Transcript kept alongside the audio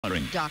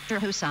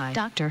Dr. Jusay.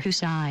 Dr.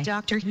 Jusay.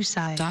 Dr.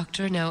 Jusay.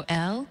 Dr.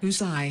 Noel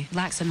Jusay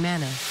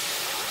Lacsamana.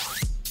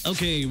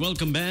 Okay,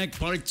 welcome back.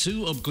 Part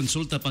 2 of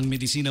Konsulta Pang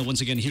Medisina. Once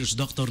again, here's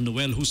Dr.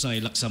 Noel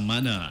Jusay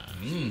Lacsamana.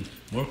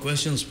 More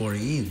questions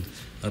pouring in.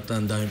 At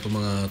ang dami po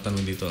mga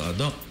tanong dito.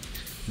 Doc,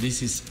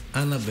 this is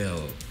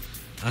Annabelle.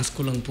 Ask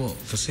ko lang po,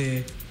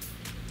 kasi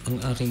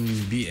ang aking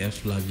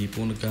BF lagi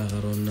po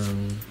nagkakaroon ng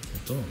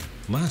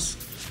mass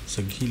sa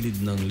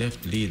gilid ng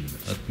left lid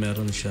at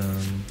meron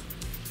siyang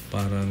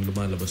parang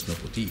lumalabas na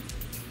puti.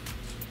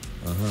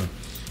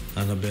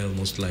 Annabelle,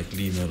 most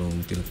likely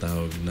merong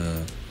tinatawag na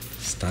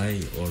sty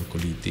or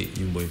kuliti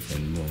yung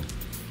boyfriend mo.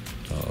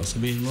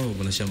 Sabihin mo, huwag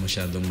mo na siya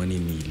masyadong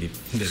maninilip.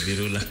 Hindi,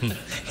 biro lang.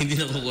 Hindi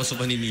na kukuha sa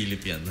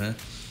paninilip yan, ha?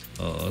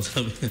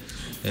 Sabi,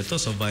 eto,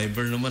 sa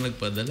Viber naman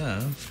nagpadala,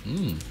 ha?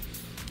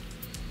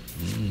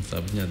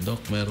 Sabi niya,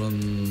 Doc, meron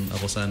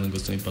ako sanang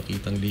gusto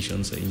ipakitang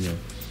lesion sa inyo.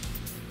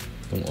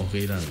 Kung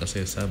okay lang,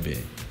 kasi sabi,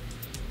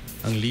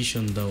 ang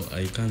lesion daw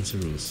ay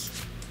cancerous.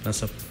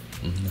 Nasa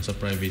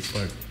private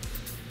part.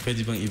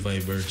 Pwede bang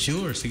i-Viber?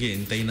 Sure, sige,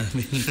 hintayin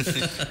namin.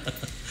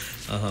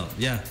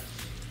 Yeah.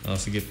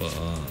 Sige po.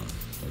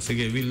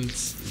 Sige,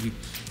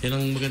 yan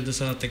ang maganda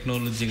sa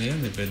technology ngayon.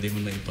 Pwede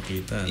mo na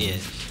ipakita.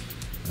 Yes.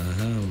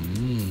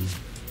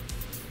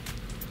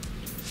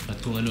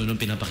 At kung ano-ano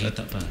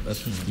pinapakita pa. At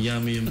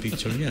yummy yung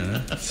picture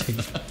niya.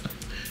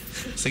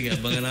 Sige,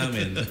 abangan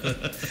namin.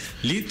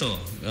 Lito,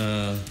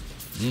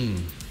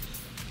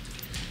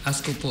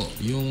 ask ko po,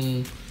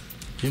 yung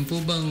po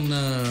bang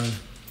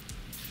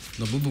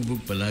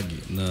nabubugbog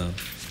palagi na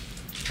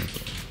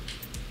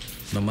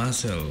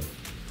muscle,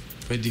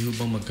 pwede ho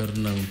bang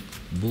magkaroon ng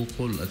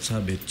bukol at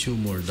sabi,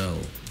 tumor daw?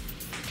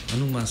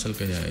 Anong muscle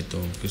kaya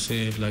ito?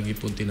 Kasi lagi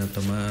po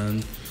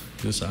tinatamaan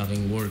yung sa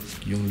aking work,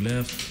 yung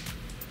left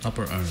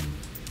upper arm.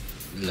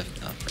 Left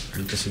upper.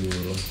 Dito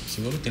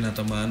siguro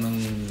tinatamaan ng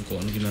kung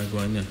ano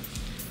ginagawa niya.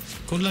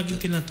 Kung laging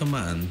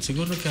tinatamaan,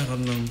 siguro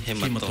nagkakaroon ng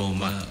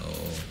hematoma.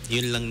 Oo.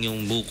 Yun lang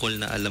yung bukol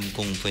na alam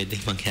kong pwede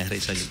mangyari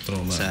sa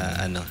Trauma.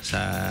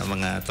 sa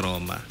mga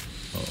trauma.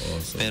 Oo.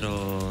 Pero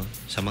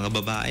sa mga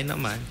babae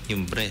naman,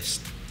 yung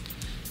breast.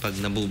 Pag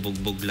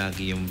nabubugbog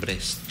lagi yung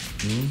breast,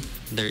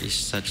 there is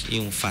such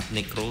yung fat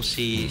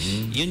necrosis.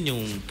 Yun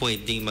yung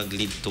pwedeng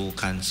mag-lead to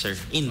cancer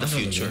in the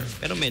future.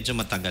 Pero medyo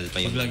matagal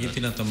pa yung Pag lagi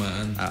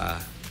tinatamaan.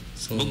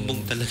 So,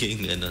 bugbog talaga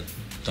yung ganun.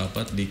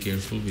 Dapat be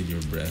careful with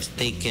your breast.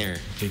 Take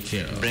care. Take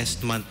care.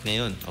 Breast month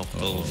ngayon,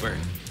 October.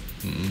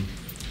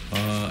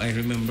 I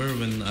remember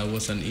when I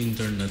was an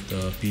intern at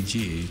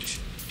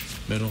PGH,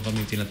 meron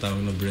kaming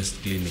tinatawag na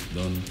breast clinic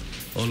doon.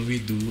 All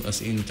we do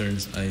as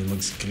interns ay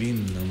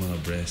mag-screen ng mga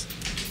breast.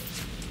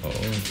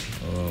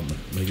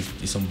 Mahigit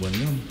isang buwan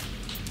yun.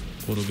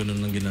 Puro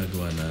ganun lang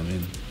ginagawa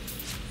namin.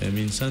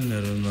 Minsan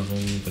meron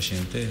akong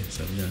pasyente,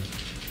 sabi niya,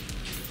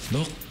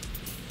 Doc,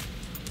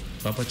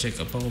 papacheck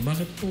up ako.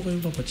 Bakit po kayo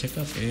papacheck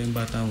up? Ang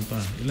bata mo pa.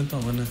 Ilan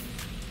taon ka na?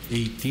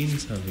 18,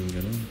 sabi ng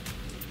gano'n.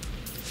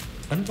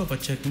 Ano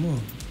papacheck mo?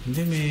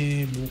 Hindi,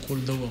 may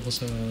bukol daw ako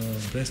sa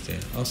breast eh.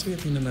 Sige,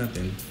 tingnan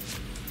natin.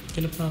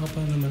 Kinapa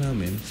pa naman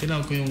namin.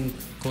 Tinawag ko yung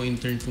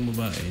co-intern kong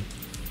babae.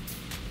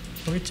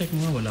 Pakicheck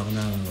mo nga, wala akong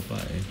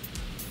nakakapa eh.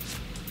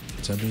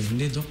 Sabi,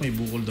 hindi Doc, may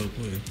bukol daw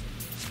po eh.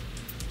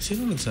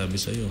 Sino nagsabi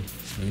sa'yo?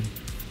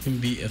 Yung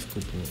BF ko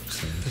po.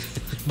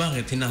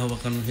 Bakit?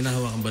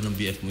 Hinahawakan ba ng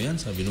BF mo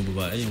yan? Sabi ng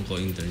babae, yung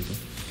co-intern ko.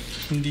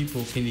 Hindi po,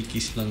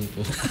 kinikiss lang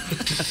po.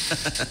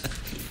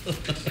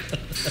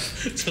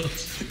 So,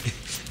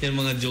 yan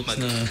mga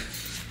jokes na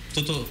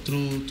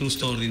true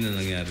story na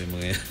nangyari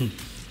mga yan.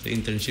 Sa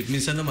internship.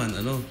 Minsan naman,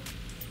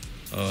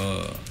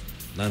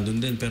 nandun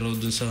din. Pero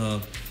dun sa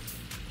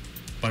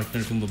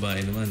partner kong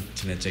babae naman,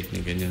 sinacheck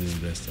niya ganyan yung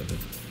breast.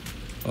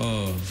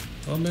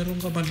 Meron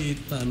ka maliit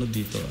na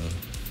dito.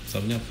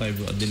 Sabi niya,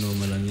 5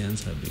 adenoma lang yan.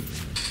 Sabi ko,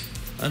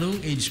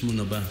 anong age mo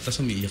na ba? Tapos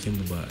umiiyak yung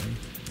babae.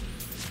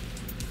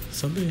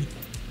 Sabi,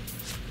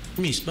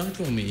 Miss, bakit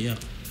ka umiiyak?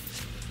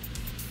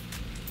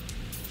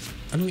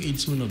 Anong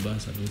age mo na ba?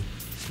 Sabi,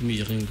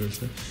 umiiyak yung girl.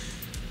 Sabi,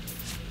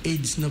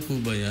 AIDS na po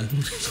ba yan?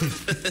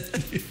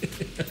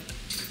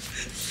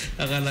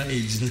 Akala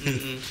age na.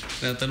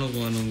 Natanong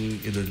kung anong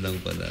edad lang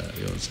pala.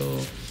 Yun.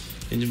 So,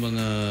 yun yung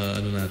mga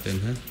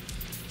natin, ha?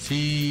 Si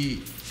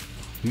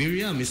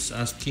Miriam is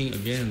asking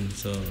again.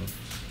 So,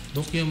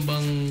 Dok, yan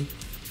bang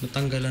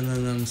natanggalan na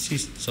ng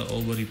cyst sa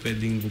ovary,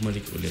 pwedeng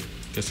bumalik ulit?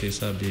 Kasi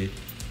sabi,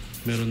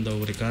 meron daw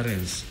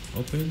recurrence.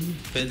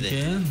 Pwede.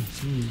 Yan.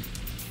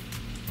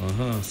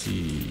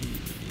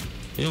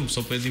 Yun, so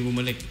pwedeng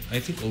bumalik.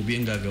 I think OB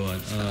ang gagawa.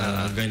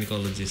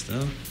 Gynecologist,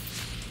 no?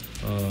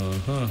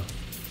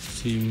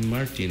 Si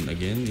Martin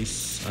again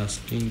is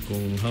asking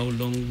kung how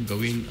long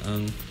gawin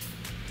ang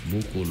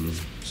bukol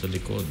sa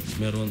likod.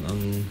 Meron ang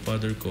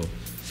father ko.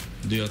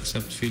 Do you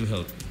accept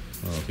PhilHealth?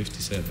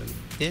 57.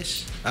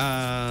 Yes.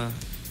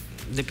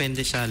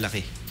 Depende sa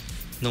laki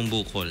ng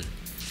bukol.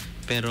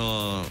 Pero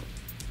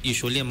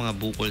usually ang mga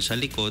bukol sa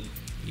likod,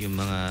 yung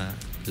mga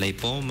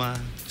lipoma,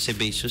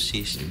 sebaceous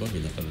cyst. Diba?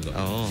 Binakalala.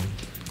 Oo.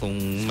 Kung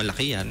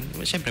malaki yan,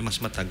 siyempre mas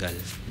matagal.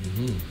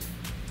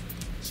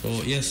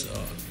 So, yes,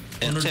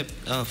 Except,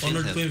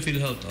 honored PhilHealth. po yung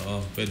PhilHealth.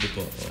 Oo, pwede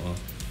po. Oo.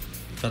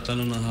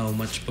 Tatanong na how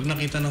much. Pag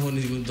nakita na ho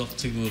ni Doc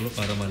siguro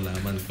para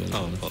malaman kung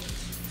ano. Opo.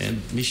 And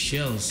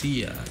Michelle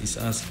Sia is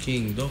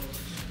asking, Doc,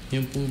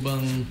 yung po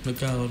bang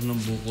nagkakaroon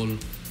ng bukol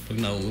pag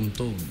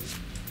nauuntog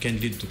can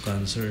lead to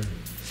cancer?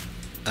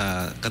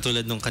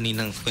 Katulad nung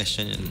kaninang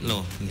question,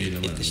 no, Hindi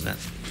naman. it is not.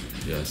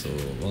 Yeah, so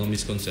mga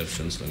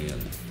misconceptions lang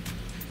yan.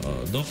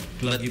 Doc,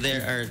 But lagi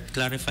there are,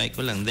 clarify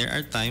ko lang, there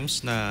are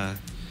times na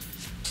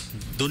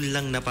dun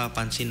lang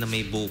napapansin na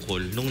may bukol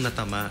nung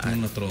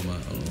natamaan. na trauma.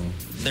 Oo.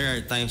 There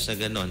are times na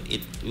ganon.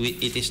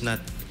 It is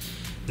not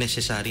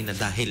necessary na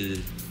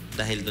dahil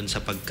dun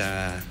sa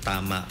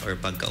pagkatama or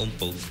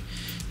pagkaumpog,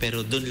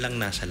 pero dun lang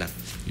nasalat.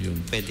 Yun.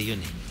 Pwede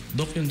yun eh.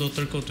 Doc, yung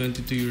daughter ko,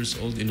 22 years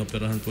old,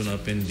 inoperahan po na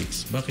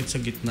appendix. Bakit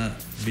sa gitna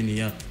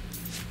biniyak?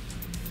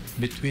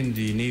 Between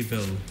the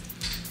navel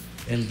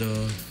and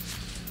the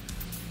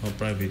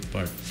private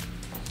part.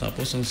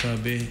 Tapos ang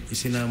sabi,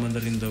 isinama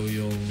na rin daw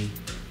yung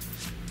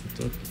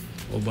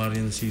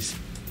ovarian cyst.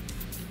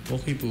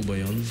 Okay po ba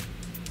yun?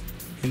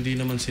 Hindi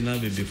naman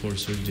sinabi before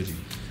surgery.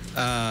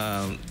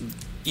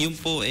 Yun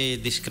po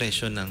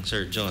discretion ng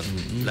surgeon.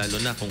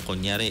 Lalo na kung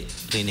kunyari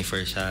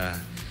refer sa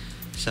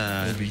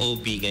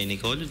OB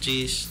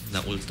gynecologist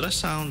na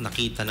ultrasound,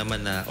 nakita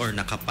naman na or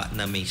nakapa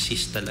na may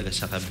cyst talaga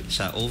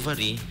sa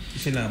ovary.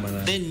 Isinama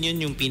na. Then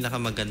yun yung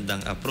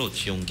pinakamagandang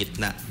approach, yung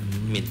gitna,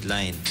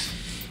 midline.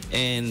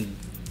 And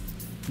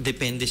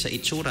depende sa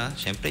itsura,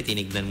 syempre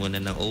tinignan muna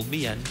ng OB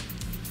yan.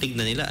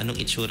 Tignan nila anong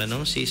itsura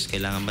ng cyst,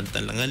 kailangan ba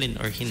talangalin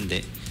or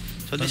hindi.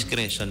 So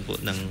discretion po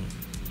ng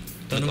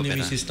Tanong ni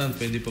nag-opera. Mrs. Tan,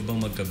 pwede pa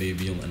bang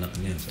magka-baby yung anak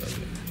niya?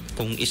 Sabi.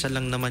 Kung isa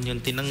lang naman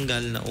yung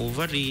tinanggal na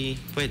ovary,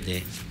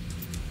 pwede.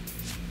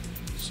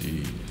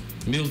 Si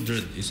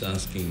Mildred is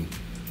asking,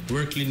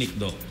 where clinic,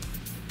 Doc?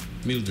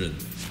 Mildred.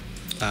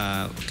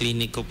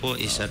 Clinic ko po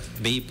is at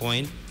Bay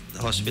Point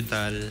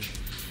Hospital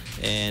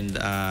and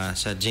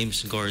sa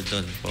James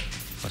Gordon po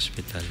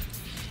Hospital.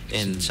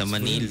 And sa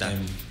Manila,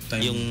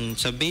 time. yung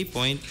sa Bay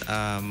Point,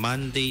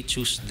 Monday,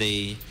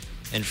 Tuesday,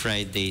 and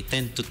Friday,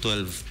 10 to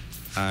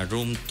 12,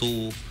 room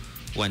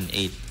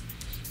 218.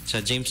 Sa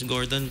James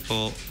Gordon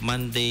po,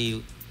 Monday,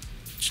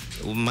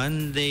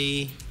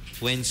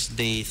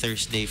 Wednesday,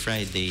 Thursday,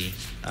 Friday,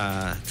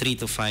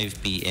 3 to 5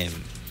 p.m.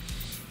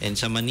 And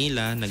sa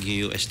Manila,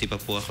 nag-UST pa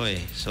po ako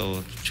eh.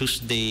 So,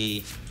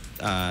 Tuesday,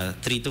 3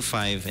 to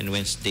 5 and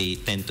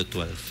Wednesday, 10 to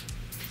 12.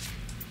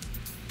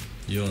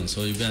 Yun,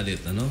 so you got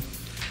it, ano?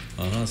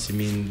 Si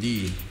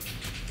Mindy.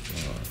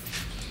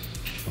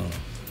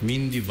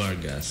 Mindy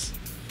Vargas.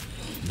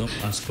 Doc,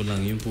 ask ko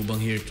lang, yung po bang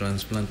hair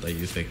transplant ay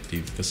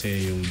effective?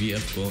 Kasi yung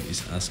BF ko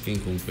is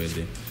asking kung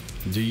pwede.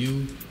 Do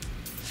you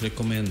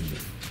recommend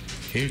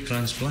hair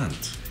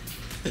transplant?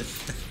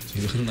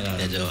 Siguro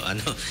Medyo,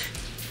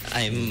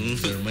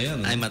 Derma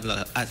yan, I'm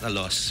at a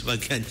loss.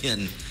 Pag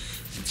ganyan.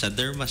 Sa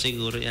derma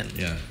siguro yan.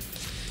 Yeah.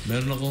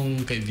 Meron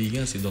akong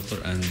kaibigan, si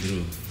Dr.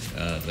 Andrew.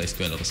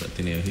 Ka-eskwela ko sa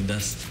Ateneo. He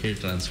does hair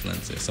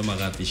transplants. Sa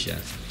Makati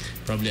siya.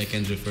 Probably I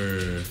can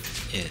refer.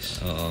 Yes.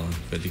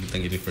 Pwede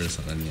kitang i-refer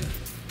sa kanya.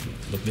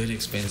 But very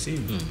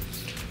expensive.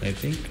 I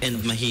think.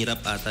 And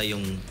mahirap ata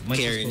yung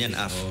care niyan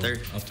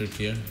after. After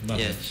care? Bakit?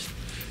 Yes.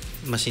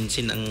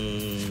 Masinsin ang,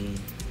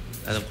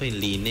 alam ko yung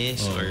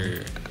linis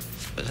or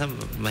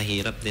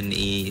mahirap din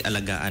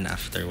ialagaan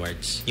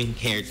afterwards. Yung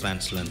hair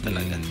transplant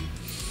talaga.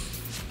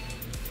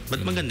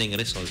 But maganda yung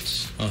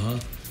results.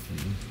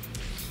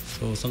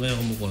 So, saan kaya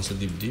kumukuha? Sa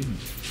dibdib?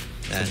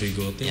 Sa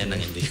bigote? Yan ang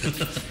hindi.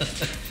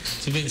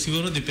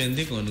 Siguro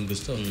depende kung anong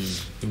gusto.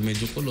 Pag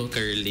medyo kulot.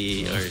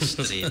 Curly or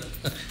straight.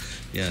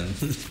 Yan.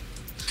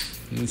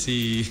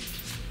 Si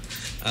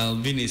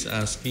Alvin is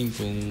asking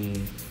kung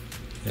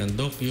yan,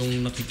 Doc,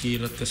 yung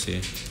nakikirat kasi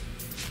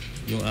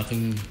yung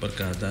aking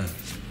barkada,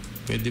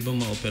 pwede ba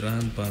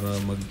maoperahan para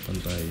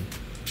magpantay?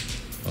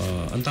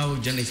 Ang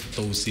tawag dyan is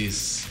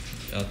ptosis,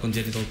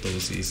 congenital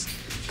ptosis.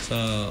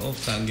 Sa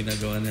OFTA, ang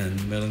ginagawa niyan,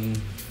 merong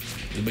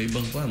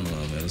iba-ibang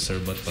meron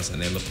Serbat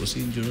Pasanella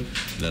procedure,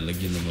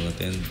 lalagyan ng mga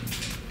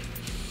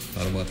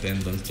para mga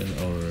tendons dyan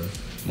or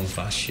mga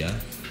fascia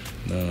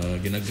na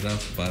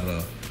ginagraft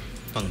para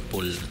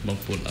Pang-pull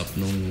up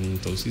nung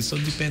ptosis. So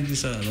depende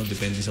sa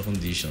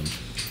condition.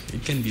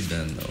 It can be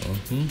done.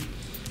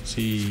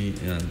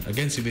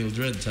 Again, si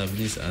Mildred, sabi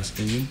niya is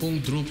asking, yung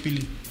pong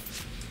droopilids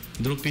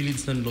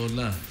ng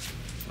lola,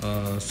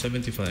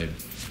 75.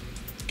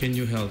 Can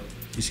you help?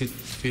 Is it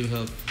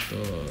PhilHealth?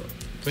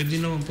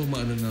 Pwede naman po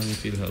maano ng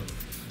PhilHealth.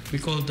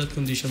 We call that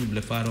condition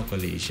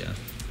blepharochalasia.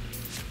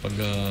 Pag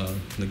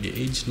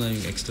nag-age na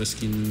yung extra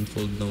skin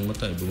fold ng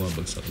mata,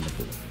 bumabagsak na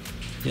po.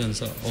 Yan,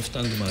 sa ofta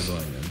ang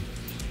gumagawa yan.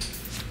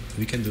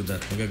 We can do that.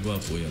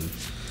 Magagawa po yan.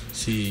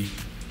 Si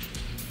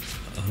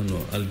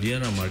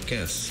Alviera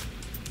Marquez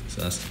is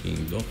asking,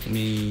 Doc,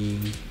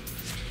 may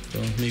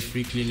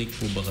free clinic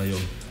po ba kayo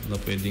na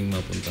pwedeng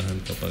mapuntahan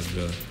kapag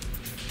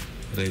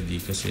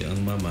ready? Kasi ang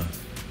mama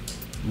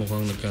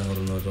mukhang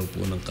nagkakaroon na raw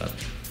po ng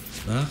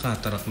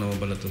katarak naman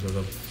pala ito sa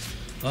loob.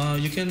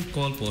 You can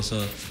call po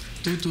sa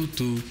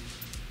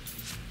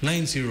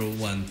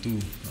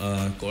 9012.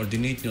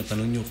 Coordinate nyo,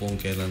 tanong nyo kung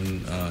kailan.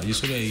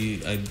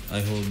 Usually,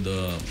 I hold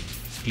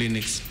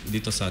clinics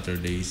dito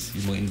Saturdays.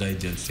 Yung mga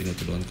indigents,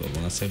 tinutulungan ko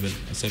mga 7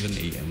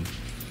 a.m.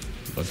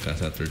 pagka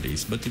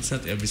Saturdays. But it's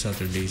not every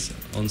Saturdays.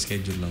 On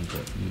schedule lang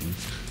po.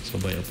 So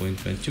by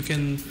appointment. You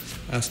can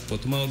ask po.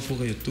 Tumawag po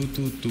kayo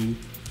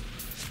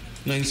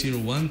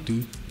 222-9012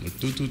 or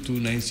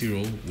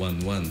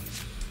 222-9011.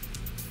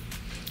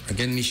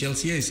 Again, Michelle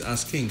Sia is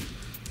asking,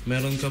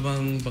 meron ka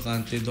bang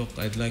bakante, Doc?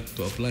 I'd like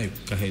to apply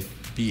kahit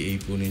PA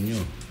po ninyo.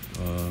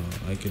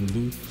 I can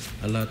do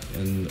a lot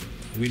and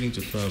willing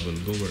to travel,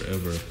 go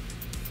wherever.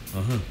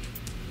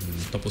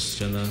 Tapos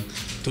siya ng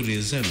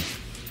tourism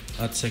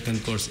at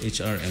second course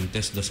HRM,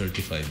 test the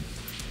certified.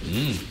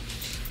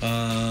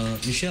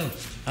 Michelle,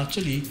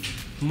 actually,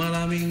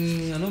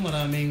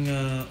 maraming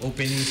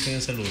openings ngayon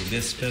sa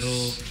Lourdes, pero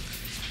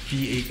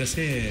PA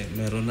kasi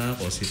meron na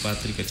ako, si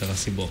Patrick at saka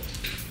si Bok.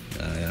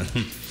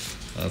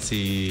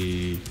 Si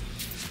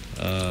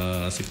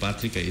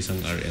Patrick ay isang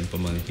RN,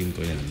 pamangkin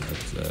ko yan,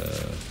 at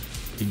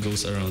he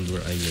goes around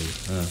where I live.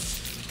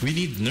 We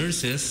need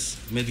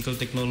nurses, medical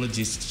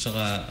technologists,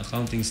 saka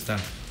accounting staff.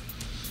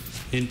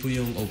 Yun po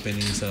yung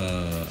opening sa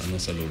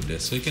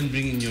Lourdes. So you can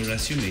bring in your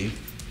resume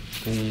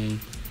kung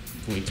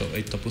ikaw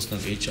ay tapos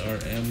ng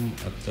HRM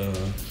at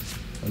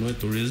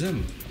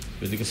tourism.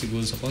 Pwede ka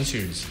siguro sa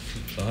concierge,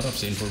 sa harap,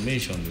 sa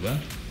information, di ba?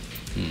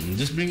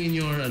 Just bring in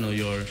your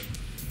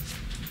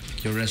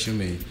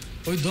resume.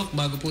 Oy, Doc,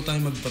 bago po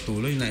tayo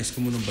magpatuloy, nais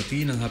ko munang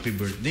batiin ng happy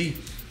birthday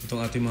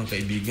itong ating mga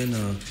kaibigan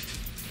na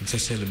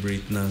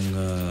nagse-celebrate ng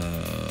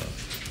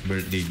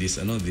birthday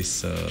this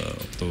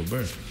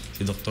October.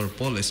 Si Dr.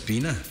 Paul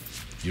Espina,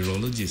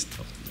 urologist.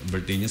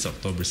 Birthday niya sa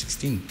October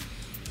 16.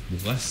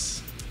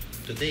 Bukas.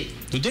 Today.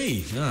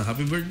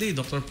 Happy birthday,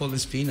 Dr. Paul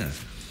Espina.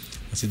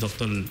 Si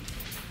Dr.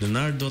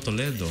 Leonardo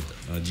Toledo,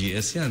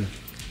 GS yan.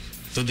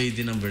 Today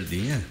din ang birthday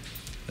niya.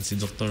 At si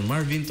Dr.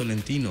 Marvin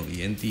Tolentino,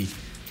 ENT.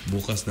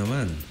 Bukas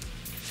naman.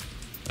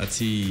 At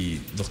si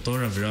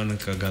Dr.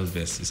 Veronica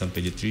Galvez, isang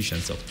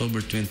pediatrician, sa October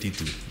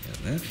 22.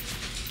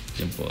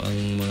 Yan po ang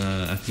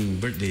mga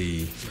aking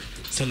birthday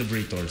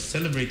celebrators.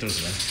 Celebrators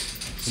ba?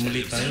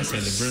 Kumulit tayo,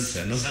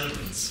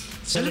 celebrants.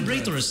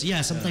 Celebrators, yeah,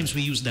 sometimes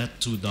we use that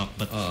too, Doc,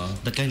 but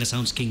that kind of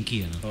sounds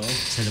kinky,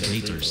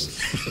 Celebrators.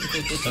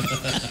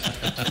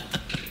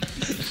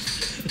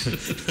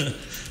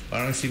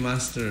 Parang si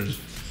Master.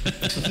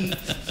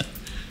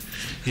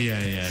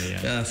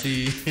 Yeah,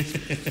 si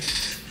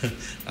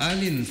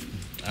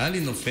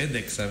Alin of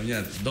FedEx, sabi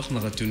niya, Doc,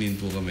 naka-tune in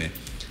po kami.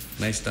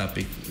 Nice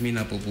topic. May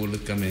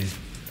napupulot kami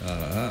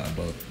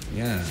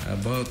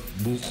about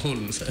bukol.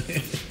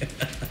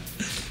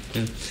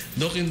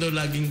 Doc, yun daw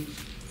laging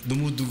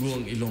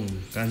dumudugo ang ilong.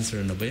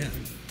 Cancer na ba yan?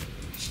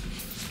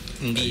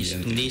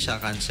 Hindi siya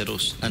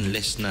cancerous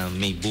unless na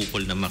may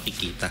bukol na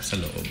makikita sa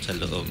loob.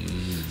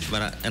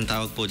 Ang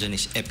tawag po dyan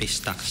is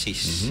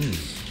epistaxis.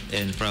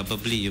 And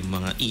probably yung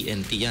mga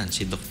ENT yan,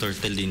 si Dr.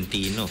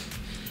 Tolentino,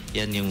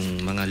 yan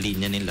yung mga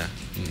linya nila.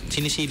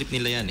 Sinisilip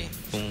nila yan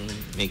kung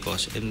may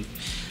cause. And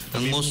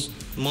ang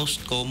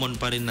most common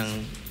pa rin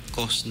ng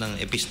cause ng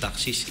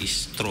epistaxis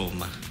is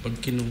trauma. Pag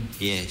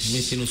yes.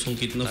 May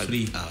sinusungkit na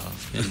free.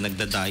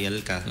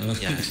 Nagda-dial ka.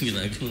 Yan.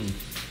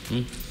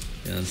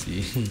 Yan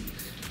si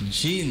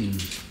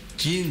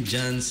Jean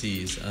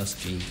Jancy is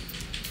asking,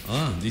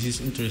 this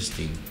is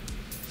interesting.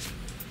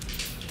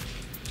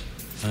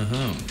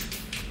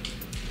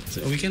 So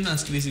we can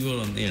ask this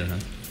siguro on air,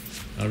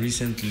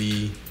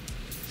 recently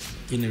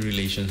in a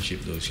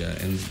relationship daw siya,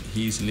 and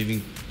she is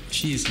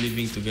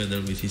living together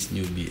with his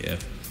new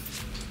BF.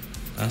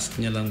 Ask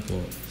niya lang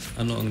po,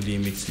 ano ang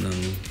limits ng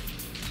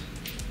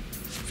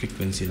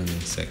frequency ng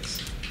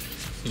sex?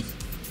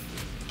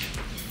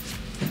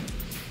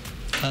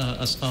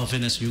 As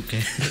often as you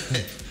can.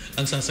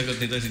 Ang sasagot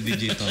nito si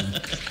DJ Tom.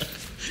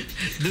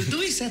 Do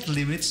we set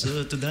limits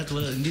to that?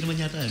 Well, hindi naman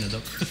yata,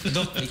 Doc?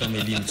 Doc, ikaw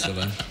may limits ka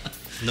ba?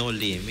 No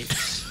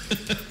limits.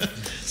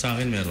 Sa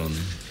akin meron.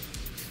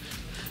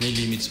 May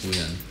limits po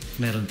yan.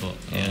 Meron po.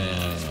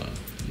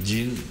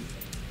 Jean,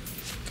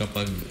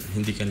 kapag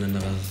hindi ka na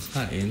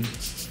nakakain,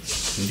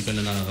 hindi ka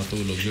na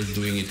nakakatulog, you're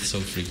doing it so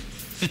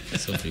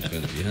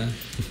frequently, ha?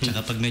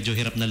 Tsaka pag medyo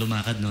hirap na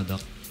lumakad, no, Doc?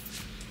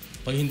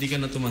 Pag hindi ka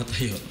na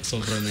tumatayo,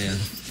 sobra na yan.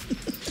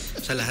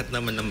 Sa lahat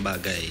naman ng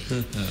bagay.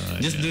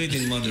 Just do it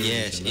in moderation.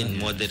 Yes, in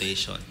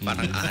moderation.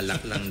 Parang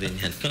alak lang din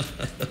yan.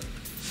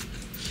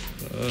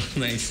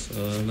 Nice.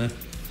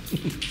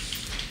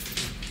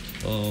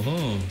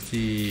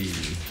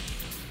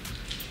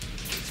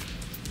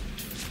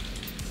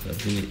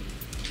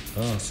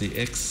 Si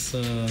X,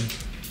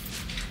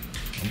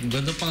 ang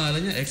ganda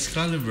pangalan niya,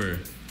 Excalibur.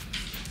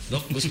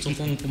 Doc, gusto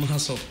kong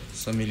pumasok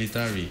sa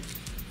military.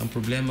 Ang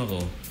problema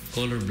ko,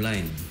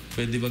 colorblind.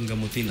 Pwede bang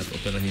gamutin at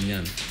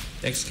operahin yan?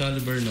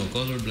 Excalibur, no.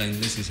 Color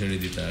blindness is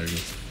hereditary.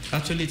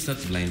 Actually, it's not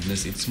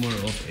blindness. It's more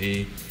of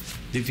a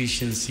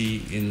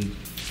deficiency in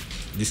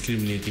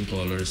discriminating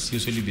colors,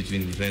 usually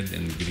between red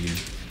and green.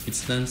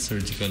 It's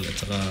non-surgical at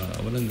saka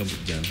walang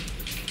gamot dyan.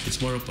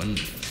 It's more of an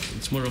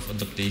it's more of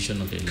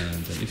adaptation ang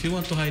kailangan dyan. If you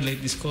want to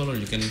highlight this color,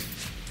 you can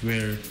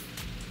wear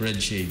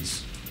red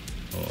shades.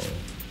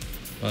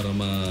 Para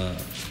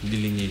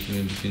ma-delineate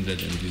mo between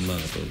red and green,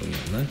 makatulong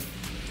yan, ha?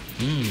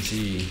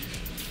 Si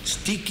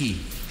Sticky.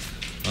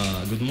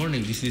 Good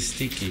morning, this is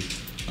Sticky.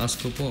 Ask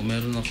ko po,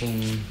 meron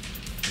akong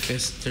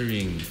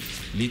festering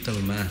little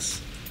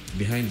mass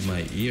behind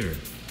my ear.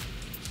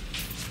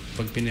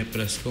 Pag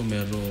pinepress ko,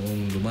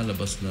 merong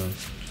lumalabas na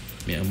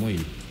may amoy.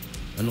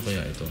 Ano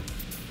kaya ito?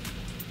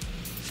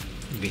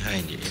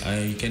 Behind your ear.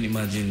 I can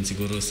imagine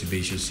siguro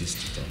sebaceous cyst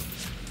ito.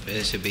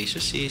 Pwede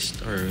sebaceous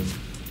cyst or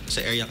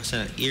sa area kasi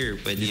ng ear,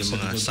 pwede Dito yung sa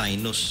mga likod.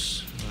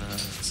 sinus.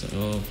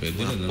 Pwede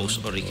Mga rin.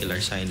 post-auricular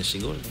sinus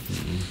siguro.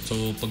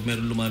 So, pag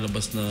meron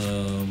lumalabas na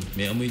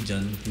may amoy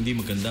dyan, hindi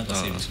maganda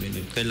kasi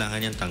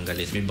Kailangan yan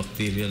tanggalin. may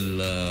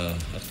bacterial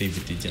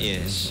activity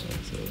dyan. Yes. No?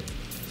 So,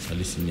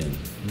 alisin yan.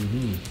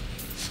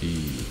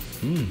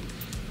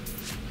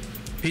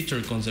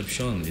 Peter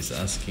Concepcion is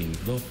asking,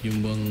 Doc,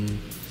 yung bang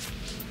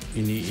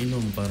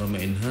iniinom para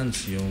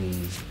ma-enhance yung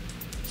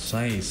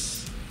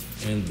size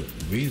and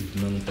width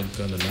ng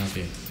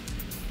pagkalalaki,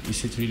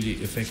 is it really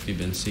effective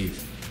and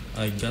safe?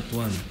 I got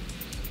one.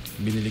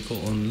 Binili ko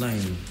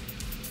online.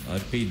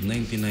 I paid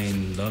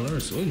 $99.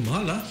 Uy,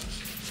 mahal ah.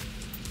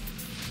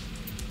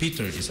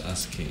 Peter is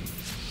asking.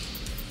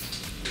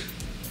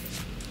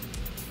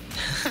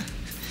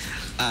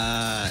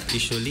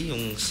 Usually,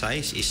 yung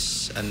size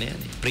is,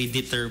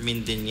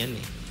 predetermined din yan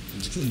eh.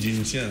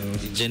 Jeans yan.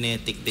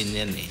 Genetic din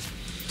yan eh.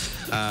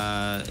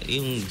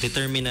 Yung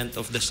determinant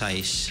of the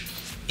size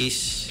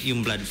is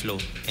yung blood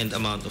flow and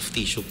amount of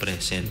tissue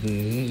present.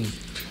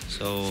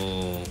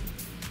 So,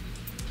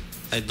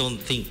 I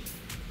don't think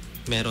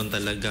meron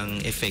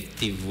talagang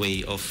effective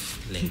way of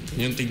length.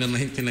 Yung tignan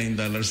 $99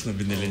 na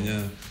binili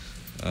niya,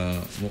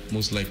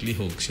 most likely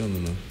hoax yun,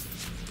 ano?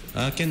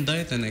 Can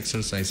diet and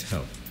exercise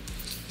help?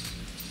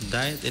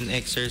 Diet and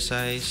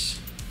exercise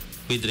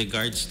with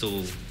regards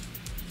to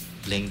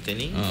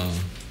lengthening,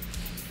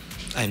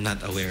 I'm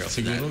not aware of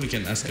Siguro that. we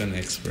can ask an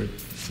expert,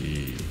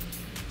 si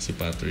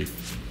Patrick.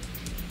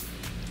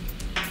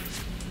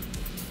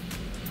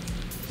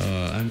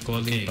 I'm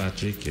calling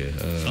Patrick.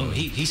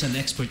 He's an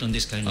expert on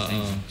this kind of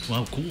thing.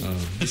 Wow, cool.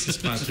 This is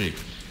Patrick.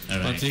 All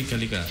right. Patrick,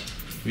 halika.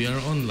 We are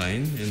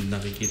online and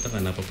nakikita ka,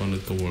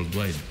 napapanood ka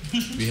worldwide.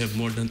 We have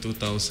more than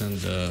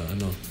 2,000,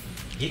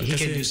 He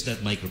can use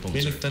that microphone, May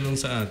sir. nagtanong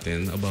sa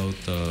atin about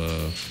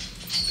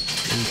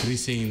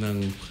increasing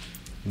ng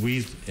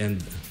width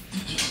and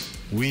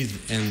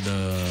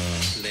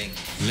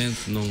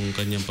length nung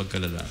kanyang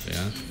pagkalalaki.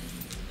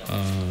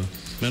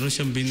 Meron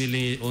siyang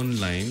binili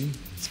online.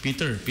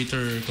 Peter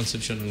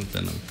Concepcion ang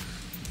tanong.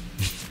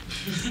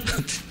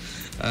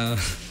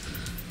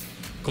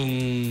 Kung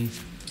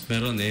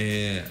meron,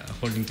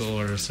 according to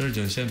our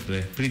surgeon,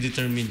 syempre,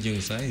 predetermined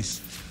yung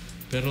size.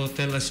 Pero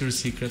tell us your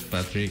secret,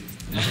 Patrick.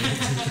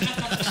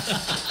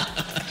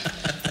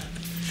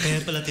 Kaya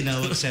pala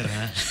tinawag, sir,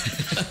 ha?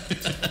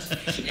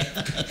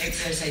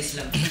 Exercise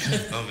lang.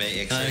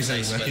 May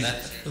exercise pala.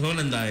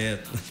 Walang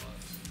diet.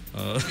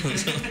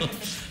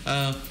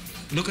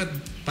 Look at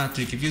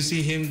Patrick. If you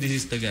see him, this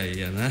is the guy.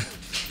 Yan, ha?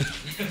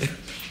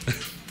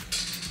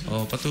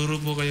 Paturo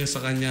po kayo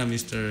sa kanya,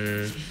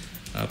 Mr.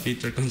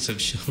 Peter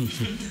Concepcion.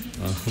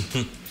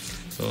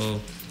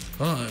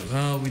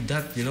 With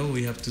that,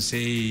 we have to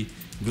say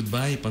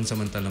goodbye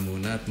pansamantala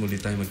muna at muli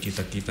tayo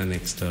magkita-kita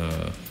next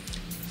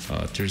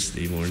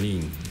Thursday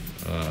morning.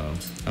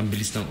 Ang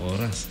bilis ng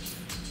oras.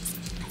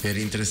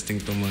 Very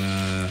interesting itong mga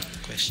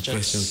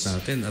questions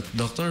natin. At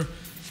Doctor,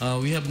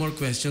 we have more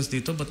questions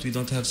dito but we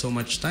don't have so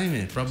much time.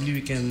 Probably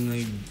we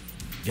can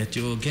get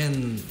you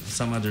again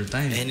some other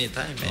time.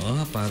 Anytime.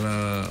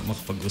 Para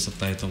makapag-usap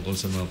tayo tungkol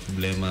sa mga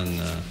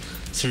problemang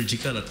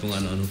surgical at kung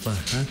ano-ano pa.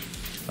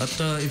 At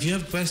if you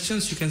have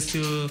questions, you can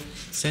still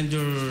send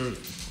your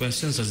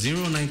questions sa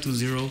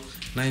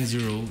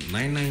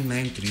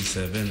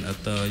 0920-90-99937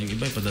 at yung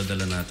iba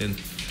ipadadala natin.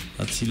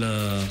 At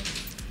sila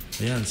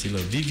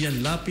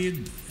Vivian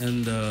Lapid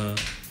and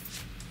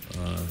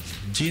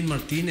Jean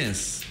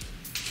Martinez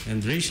and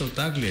Rachel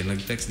Tagle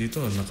nag-text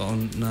dito,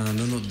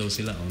 nanonood daw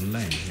sila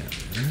online.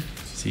 Yan.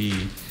 Si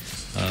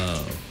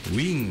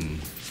Wing,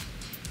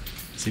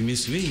 si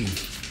Miss Wing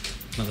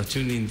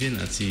naka-tune in din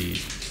at si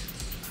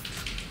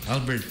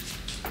Albert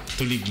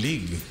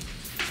Tuliglig.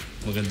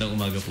 Magandang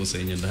umaga po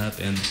sa inyo lahat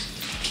and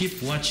keep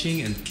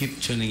watching and keep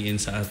tuning in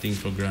sa ating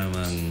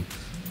programang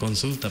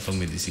Konsulta Pang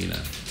Medisina.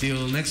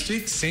 Till next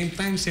week, same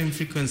time, same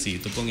frequency.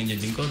 Ito pong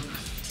inyong lingkod,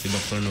 si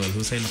Dr. Noel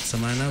Jusay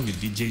Lacsamana with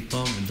DJ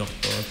Tom and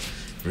Dr.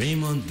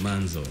 Raymond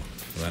Manzo.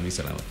 Maraming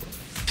salamat po.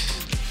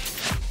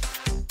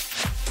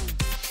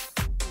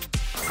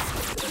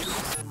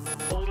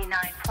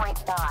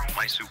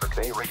 My Super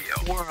K Radio.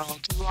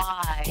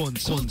 Worldwide.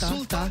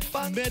 Konsulta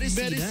Pang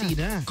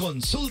Medisina.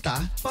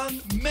 Konsulta Pang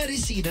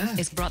Medisina.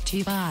 Is brought to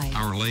you by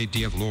Our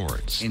Lady of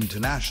Lourdes.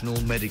 International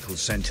Medical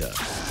Center.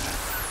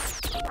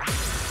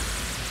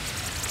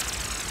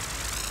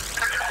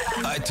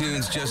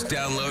 iTunes just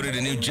downloaded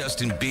a new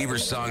Justin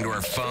Bieber song to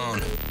our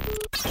phone.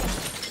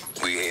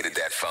 We hated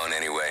that phone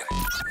anyway.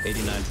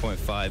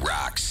 89.5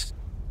 rocks.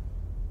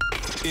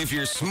 If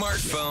your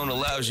smartphone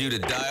allows you to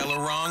dial a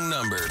wrong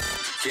number,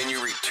 can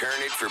you return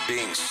it for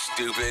being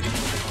stupid?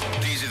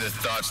 These are the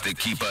thoughts that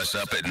keep us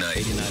up at night.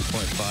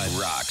 89.5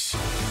 rocks.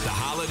 The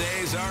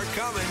holidays are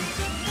coming.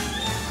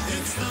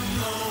 It's the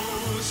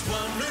most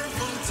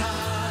wonderful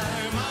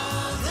time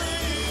of the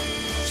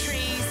year.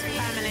 Trees,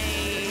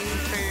 family,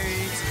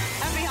 food.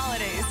 Happy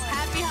holidays.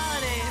 Happy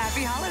holidays.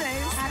 Happy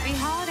holidays. Happy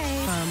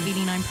holidays. From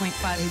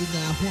 89.5.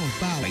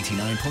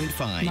 89.5.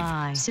 89.5.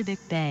 Live. Subic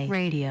Bay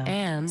Radio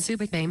and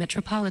Subic Bay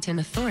Metropolitan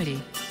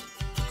Authority.